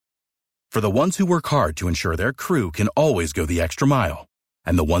For the ones who work hard to ensure their crew can always go the extra mile,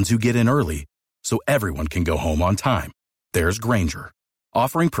 and the ones who get in early so everyone can go home on time, there's Grainger,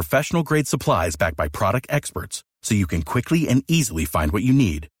 offering professional-grade supplies backed by product experts so you can quickly and easily find what you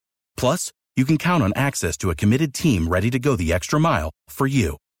need. Plus, you can count on access to a committed team ready to go the extra mile for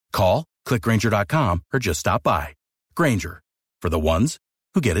you. Call, click Grainger.com, or just stop by. Grainger, for the ones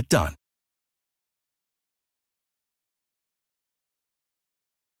who get it done.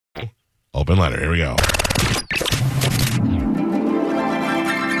 Open letter. Here we go.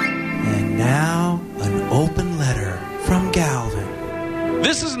 And now, an open letter from Galvin.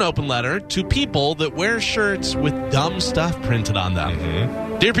 This is an open letter to people that wear shirts with dumb stuff printed on them.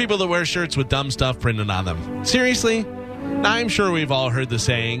 Mm-hmm. Dear people that wear shirts with dumb stuff printed on them. Seriously? I'm sure we've all heard the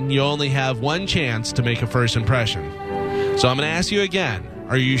saying, you only have one chance to make a first impression. So I'm going to ask you again.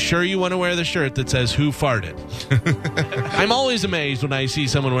 Are you sure you want to wear the shirt that says, "Who farted"? I'm always amazed when I see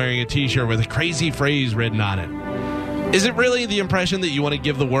someone wearing a t-shirt with a crazy phrase written on it. Is it really the impression that you want to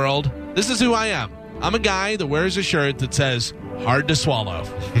give the world? This is who I am. I'm a guy that wears a shirt that says, "Hard to swallow."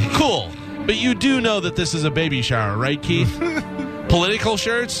 Cool. But you do know that this is a baby shower, right, Keith? Political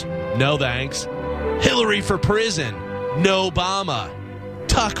shirts? No thanks. Hillary for prison. No Obama.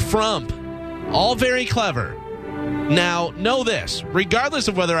 Tuck Frump. All very clever. Now, know this. Regardless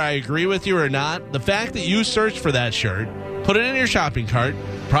of whether I agree with you or not, the fact that you searched for that shirt, put it in your shopping cart,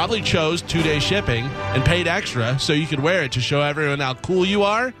 probably chose 2-day shipping, and paid extra so you could wear it to show everyone how cool you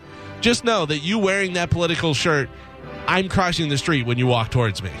are, just know that you wearing that political shirt, I'm crossing the street when you walk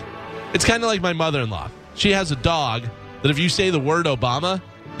towards me. It's kind of like my mother-in-law. She has a dog that if you say the word Obama,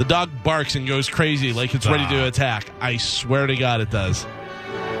 the dog barks and goes crazy like it's ready to attack. I swear to God it does.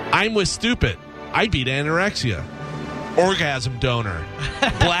 I'm with stupid. I beat anorexia. Orgasm donor.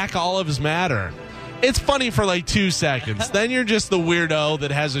 Black olives matter. It's funny for like 2 seconds. Then you're just the weirdo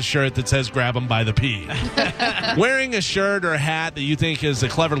that has a shirt that says "Grab 'em by the pee." Wearing a shirt or a hat that you think is a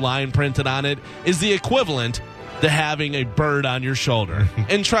clever line printed on it is the equivalent to having a bird on your shoulder.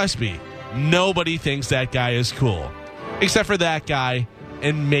 And trust me, nobody thinks that guy is cool. Except for that guy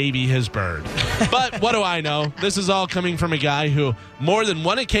and maybe his bird. But what do I know? This is all coming from a guy who, more than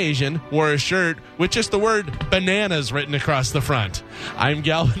one occasion, wore a shirt with just the word "bananas" written across the front. I'm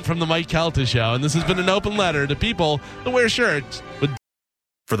Galvin from the Mike Calta Show, and this has been an open letter to people that wear shirts with...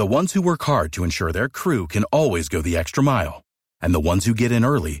 For the ones who work hard to ensure their crew can always go the extra mile, and the ones who get in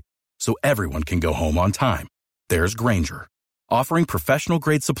early so everyone can go home on time, there's Grainger, offering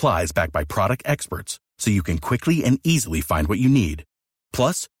professional-grade supplies backed by product experts so you can quickly and easily find what you need.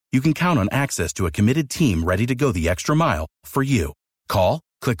 Plus, you can count on access to a committed team ready to go the extra mile for you. Call,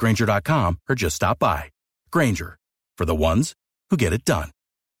 click Grainger.com, or just stop by. Grainger, for the ones who get it done.